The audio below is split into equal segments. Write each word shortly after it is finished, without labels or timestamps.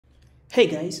Hey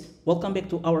guys, welcome back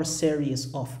to our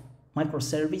series of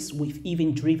microservice with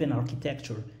event-driven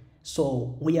architecture.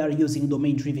 So we are using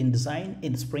domain-driven design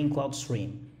in Spring Cloud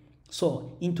Stream.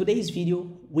 So in today's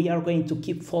video, we are going to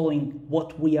keep following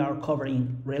what we are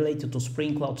covering related to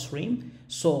Spring Cloud Stream.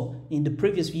 So in the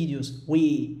previous videos,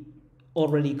 we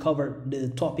already covered the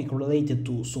topic related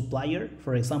to supplier,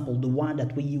 for example, the one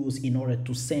that we use in order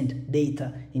to send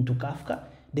data into Kafka.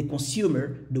 The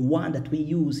consumer, the one that we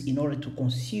use in order to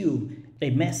consume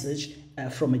a message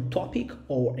from a topic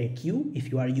or a queue,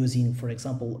 if you are using, for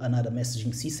example, another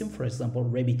messaging system, for example,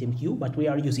 RabbitMQ, but we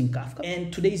are using Kafka.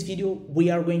 And today's video, we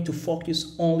are going to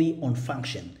focus only on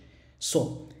function.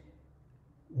 So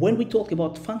when we talk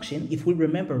about function, if we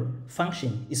remember,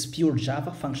 function is pure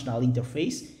Java functional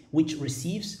interface, which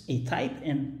receives a type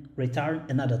and return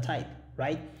another type,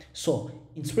 right? So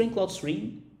in Spring Cloud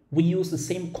Stream, we use the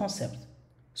same concept.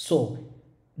 So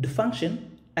the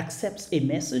function accepts a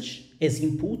message as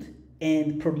input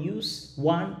and produce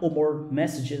one or more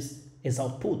messages as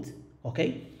output,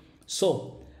 okay?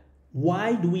 So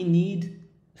why do we need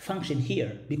function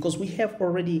here? Because we have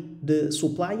already the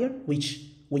supplier, which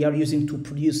we are using to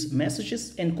produce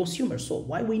messages, and consumer. So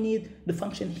why we need the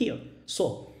function here?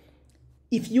 So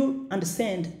if you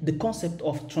understand the concept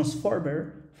of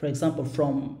transformer, for example,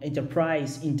 from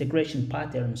enterprise integration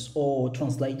patterns or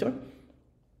translator,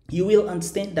 you will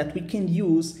understand that we can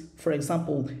use, for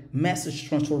example, message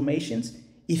transformations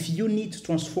if you need to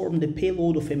transform the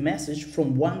payload of a message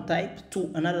from one type to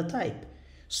another type.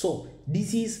 So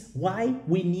this is why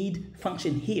we need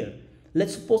function here.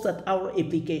 Let's suppose that our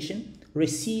application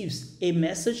receives a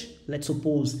message. Let's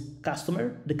suppose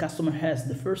customer. The customer has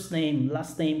the first name,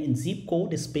 last name, and zip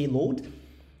code as payload.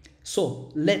 So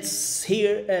let's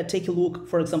here take a look.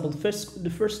 For example, the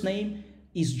first name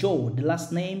is Joe, the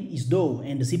last name is Doe,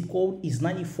 and the zip code is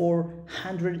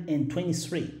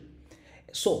 9423.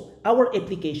 So our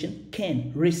application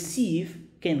can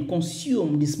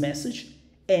consume this message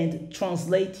and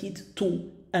translate it to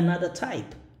another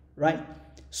type, right?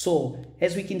 So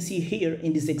as we can see here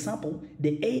in this example,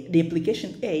 the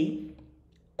application A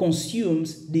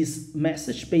consumes this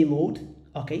message payload,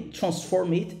 okay,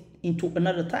 transform it into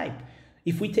another type.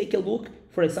 If we take a look,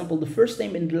 for example, the first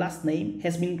name and the last name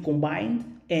has been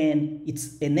combined and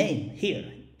it's a name here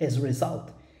as a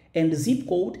result. And the zip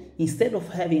code, instead of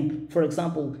having, for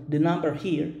example, the number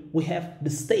here, we have the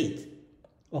state.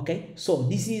 Okay, so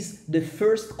this is the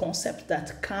first concept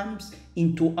that comes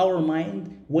into our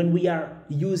mind when we are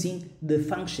using the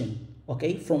function,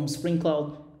 okay, from Spring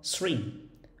Cloud Stream.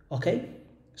 Okay,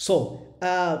 so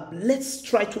let's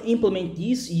try to implement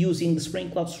this using the Spring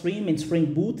Cloud Stream and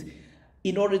Spring Boot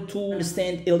in order to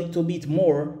understand a little bit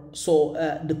more, so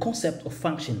the concept of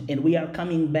function. And we are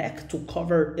coming back to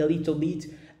cover a little bit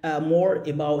more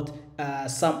about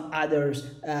some others,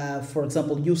 for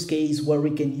example, use case where we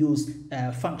can use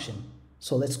function.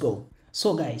 So let's go.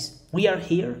 So guys, we are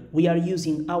here. We are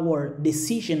using our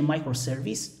decision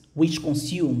microservice, which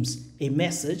consumes a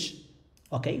message,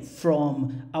 okay,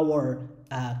 from our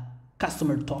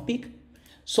customer topic.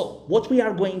 So what we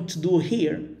are going to do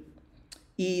here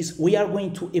is we are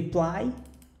going to apply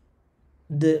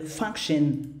the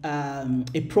function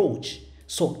approach.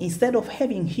 So instead of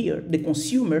having here the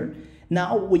consumer,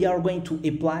 now we are going to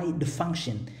apply the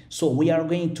function. So we are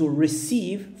going to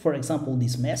receive, for example,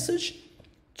 this message,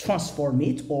 transform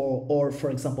it, or for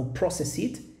example, process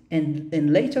it,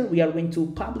 and later we are going to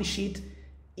publish it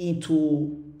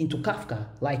into Kafka,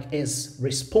 like as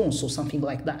response or something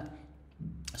like that.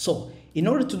 So in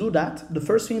order to do that, the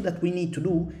first thing that we need to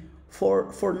do,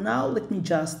 for now, let me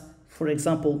just, for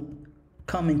example,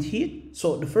 comment here.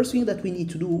 So the first thing that we need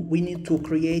to do, we need to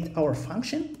create our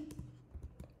function.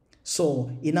 So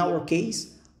in our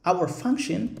case, our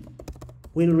function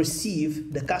will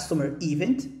receive the customer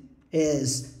event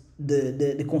as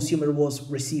the consumer was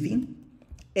receiving.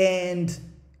 And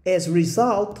as a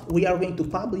result, we are going to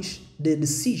publish the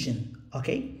decision,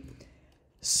 okay?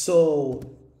 So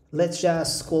let's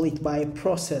just call it by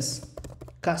process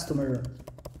customer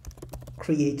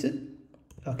created,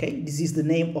 okay? This is the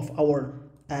name of our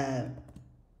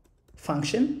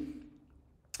function.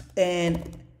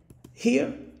 And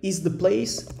here is the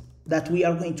place that we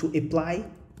are going to apply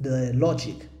the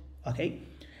logic, okay?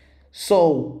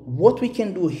 So what we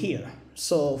can do here,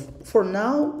 so for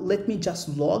now, let me just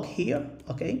log here,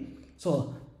 okay?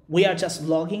 So we are just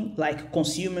logging, like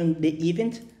consuming the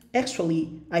event.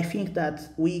 Actually, I think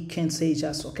that we can say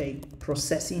just, okay,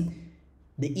 processing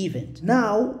the event.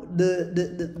 Now,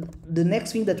 the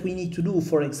next thing that we need to do,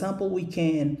 for example, we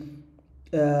can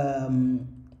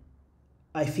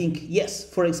I think, yes,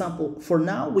 for example, for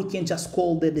now, we can just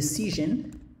call the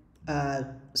decision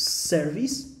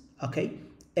service, okay,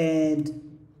 and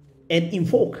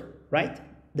invoke, right,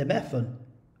 the method,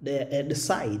 the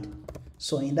side.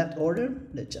 So in that order,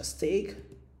 let's just take,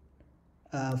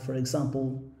 for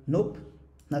example, nope,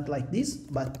 not like this,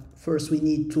 but first we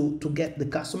need to get the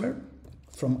customer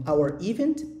from our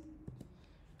event,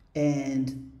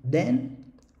 and then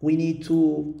we need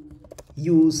to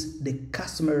use the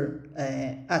customer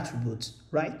attributes,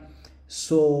 right?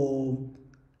 So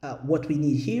what we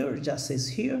need here just says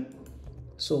here,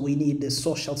 so we need the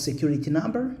social security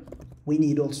number, we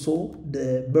need also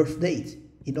the birth date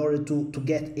in order to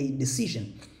get a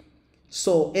decision.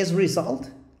 So as a result,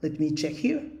 let me check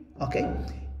here, okay,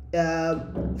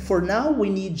 for now we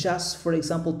need just, for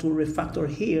example, to refactor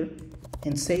here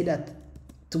and say that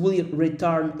it will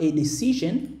return a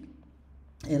decision,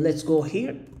 and let's go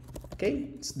here, okay,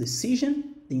 it's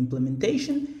decision, the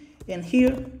implementation, and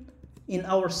here in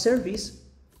our service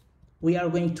we are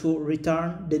going to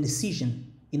return the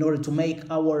decision in order to make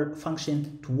our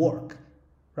function to work,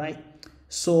 right?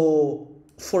 So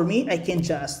for me, I can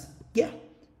just,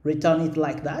 return it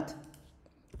like that,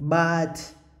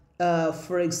 but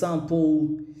for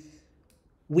example,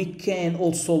 we can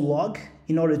also log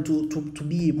in order to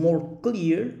be more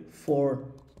clear for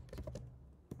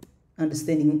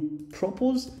understanding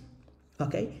purpose.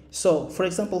 Okay, so for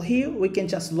example here we can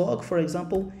just log, for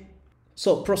example,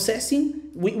 so processing,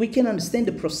 we can understand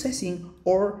the processing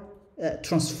or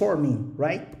transforming,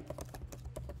 right?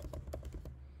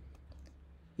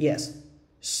 Yes,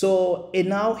 so and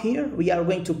now here we are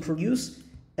going to produce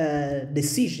a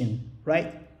decision,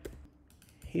 right?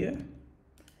 Here,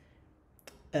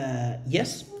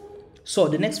 yes. So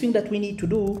the next thing that we need to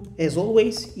do, as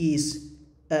always, is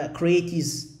create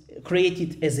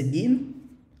it as a bean,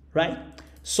 right?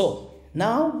 So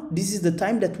now this is the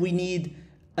time that we need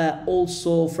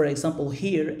also, for example,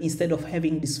 here, instead of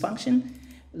having this function,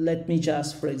 let me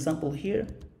just, for example, here,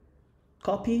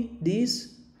 copy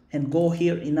this and go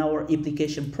here in our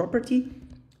application property,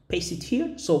 paste it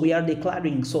here. So we are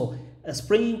declaring, so a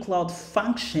Spring Cloud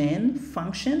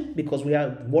function, because we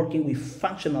are working with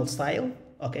functional style,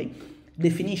 okay,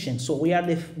 definition. So we are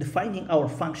defining our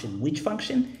function. Which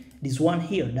function? This one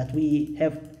here that we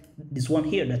have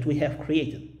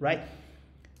created, right?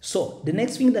 So the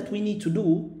next thing that we need to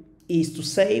do is to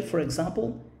say, for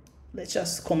example, let's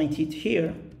just comment it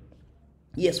here.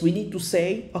 Yes, we need to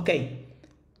say, okay,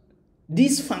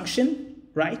 this function,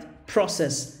 right,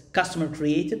 process customer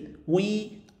created,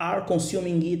 we are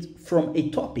consuming it from a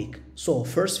topic. So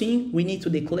first thing, we need to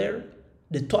declare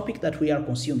the topic that we are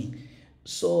consuming.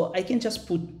 So I can just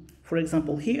put, for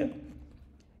example, here,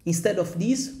 instead of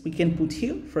this, we can put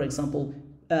here, for example,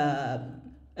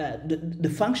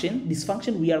 this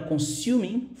function we are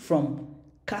consuming from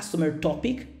customer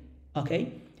topic,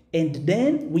 okay? And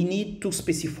then we need to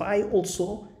specify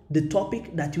also the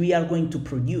topic that we are going to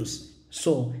produce.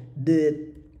 So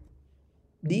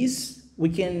this we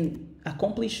can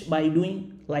accomplish by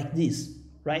doing like this,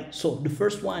 right? So the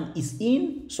first one is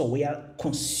in, so we are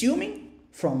consuming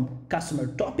from customer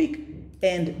topic,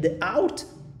 and the out,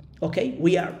 okay,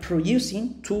 we are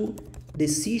producing to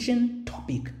decision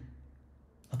topic,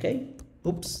 okay,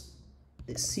 oops,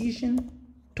 decision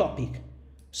topic.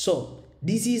 So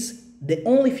this is the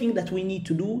only thing that we need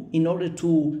to do in order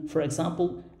to, for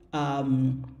example,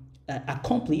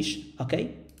 accomplish,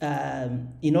 okay,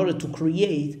 in order to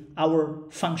create our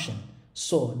function.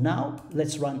 So now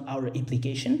let's run our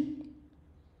application.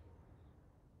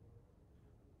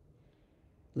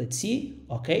 Let's see,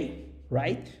 okay,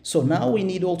 right? So now we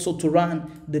need also to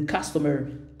run the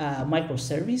customer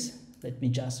microservice. Let me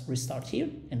just restart here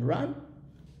and run.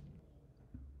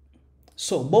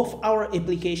 So both our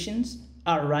applications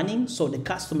are running. So the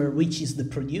customer, which is the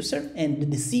producer, and the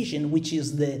decision, which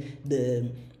is the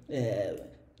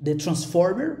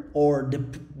transformer or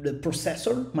the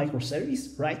processor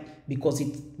microservice, right? Because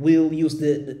it will use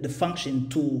the function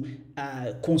to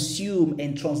consume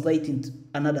and translate into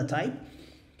another type.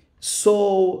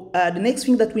 So the next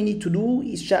thing that we need to do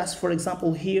is just, for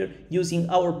example, here using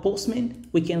our Postman,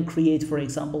 we can create, for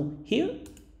example, here.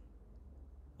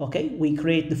 Okay, we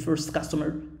create the first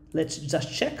customer. Let's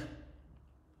just check.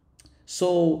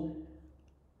 So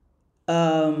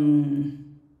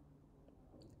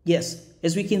yes,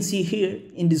 as we can see here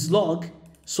in this log,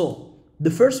 so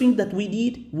the first thing that we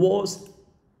did was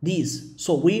this.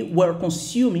 So we were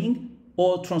consuming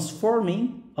or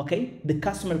transforming, okay, the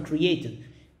customer created.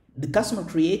 The customer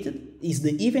created is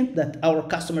the event that our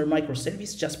customer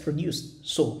microservice just produced.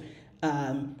 So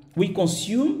we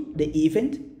consume the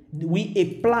event, we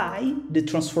apply the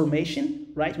transformation,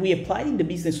 right? We applied the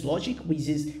business logic, which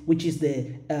is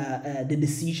the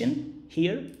decision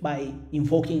here by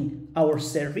invoking our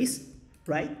service,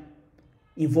 right?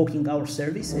 Invoking our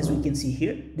service, as we can see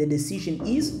here. The decision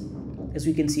is, as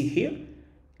we can see here,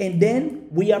 and then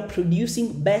we are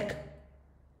producing back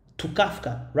to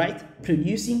Kafka, right?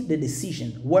 Producing the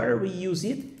decision. Where we use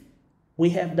it, we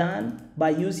have done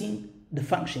by using the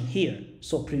function here.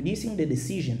 So producing the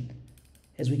decision,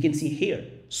 as we can see here.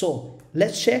 So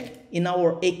let's check in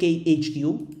our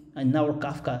AKHQ, in our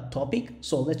Kafka topic.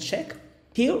 So let's check.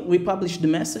 Here we publish the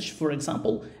message, for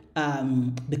example,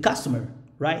 the customer,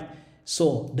 right?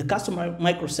 So the customer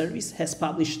microservice has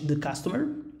published the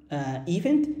customer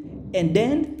event, and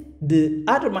then the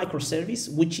other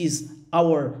microservice, which is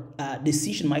our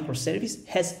decision microservice,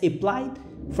 has applied,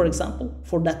 for example,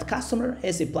 for that customer,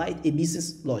 has applied a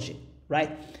business logic,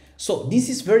 right? So this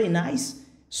is very nice.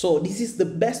 So this is the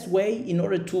best way in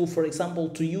order to, for example,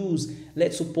 to use,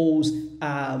 let's suppose,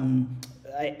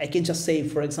 I can just say,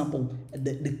 for example,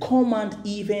 the command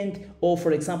event, or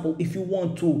for example, if you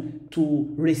want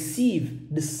to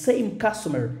receive the same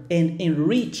customer and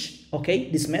enrich,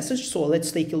 okay, this message. So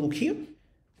let's take a look here.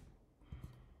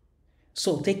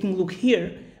 So taking a look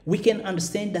here, we can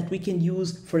understand that we can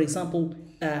use, for example,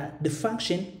 the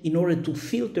function in order to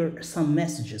filter some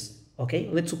messages. Okay,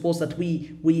 let's suppose that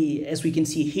we as we can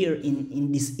see here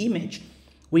in this image,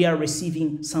 we are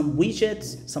receiving some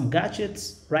widgets, some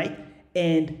gadgets, right?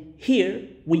 And here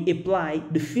we apply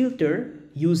the filter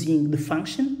using the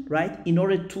function, right? In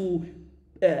order to,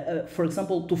 for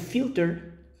example, to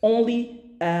filter only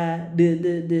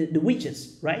the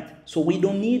widgets, right? So we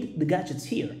don't need the gadgets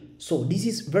here. So this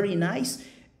is very nice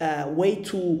way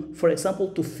to, for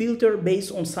example, to filter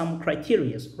based on some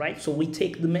criteria, right? So we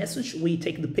take the message, we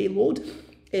take the payload,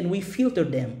 and we filter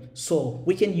them. So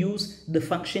we can use the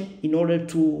function in order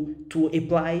to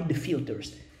apply the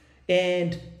filters.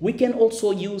 And we can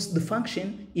also use the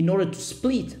function in order to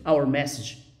split our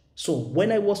message. So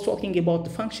when I was talking about the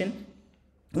function,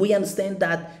 we understand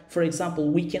that, for example,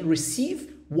 we can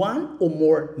receive one or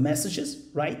more messages,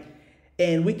 right?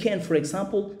 And we can, for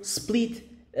example, split.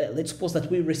 Let's suppose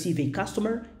that we receive a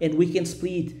customer, and we can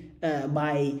split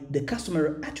by the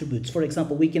customer attributes. For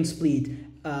example, we can split,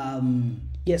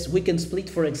 yes, we can split,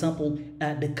 for example,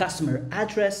 the customer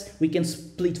address. We can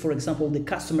split, for example, the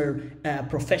customer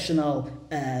professional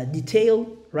detail,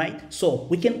 right? So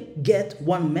we can get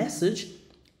one message,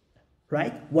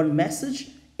 right? One message,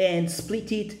 and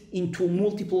split it into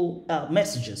multiple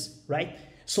messages, right?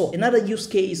 So another use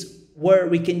case where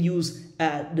we can use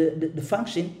the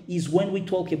function is when we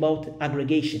talk about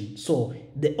aggregation. So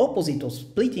the opposite of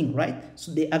splitting, right?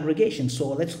 So the aggregation. So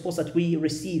let's suppose that we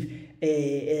receive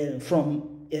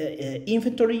from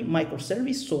inventory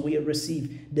microservice. So we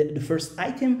receive the first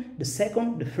item, the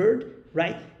second, the third,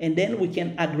 right? And then we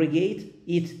can aggregate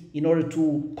it in order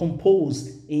to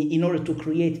compose, in order to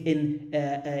create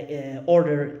an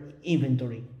order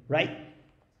inventory, right?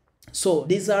 So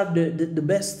these are the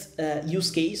best use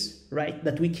case, right,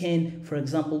 that we can, for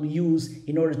example, use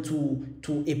in order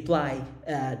to apply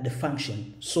the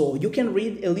function. So you can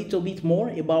read a little bit more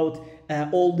about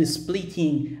all the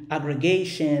splitting,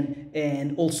 aggregation,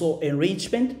 and also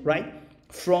enrichment, right,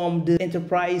 from the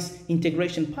enterprise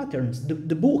integration patterns.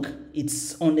 The book,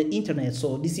 it's on the internet.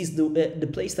 So this is the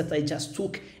place that I just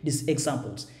took these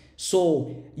examples.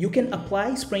 So you can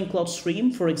apply Spring Cloud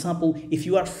Stream, for example, if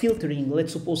you are filtering,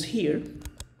 let's suppose here,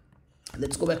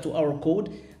 let's go back to our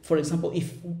code. For example,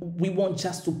 if we want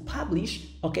just to publish,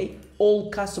 okay,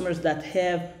 all customers that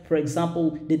have, for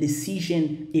example, the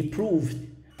decision approved,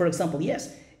 for example,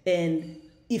 yes. And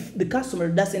if the customer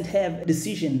doesn't have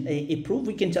decision approved,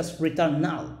 we can just return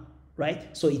null,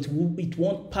 right? So it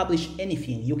won't publish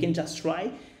anything. You can just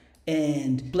try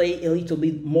and play a little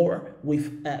bit more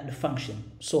with the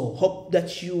function. So hope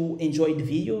that you enjoyed the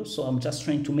video. So I'm just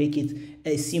trying to make it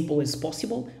as simple as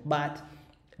possible, but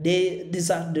these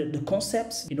are the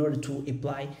concepts in order to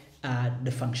apply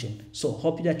the function. So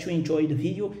hope that you enjoyed the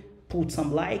video. Put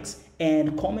some likes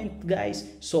and comment, guys.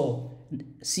 So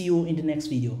see you in the next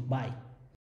video. Bye.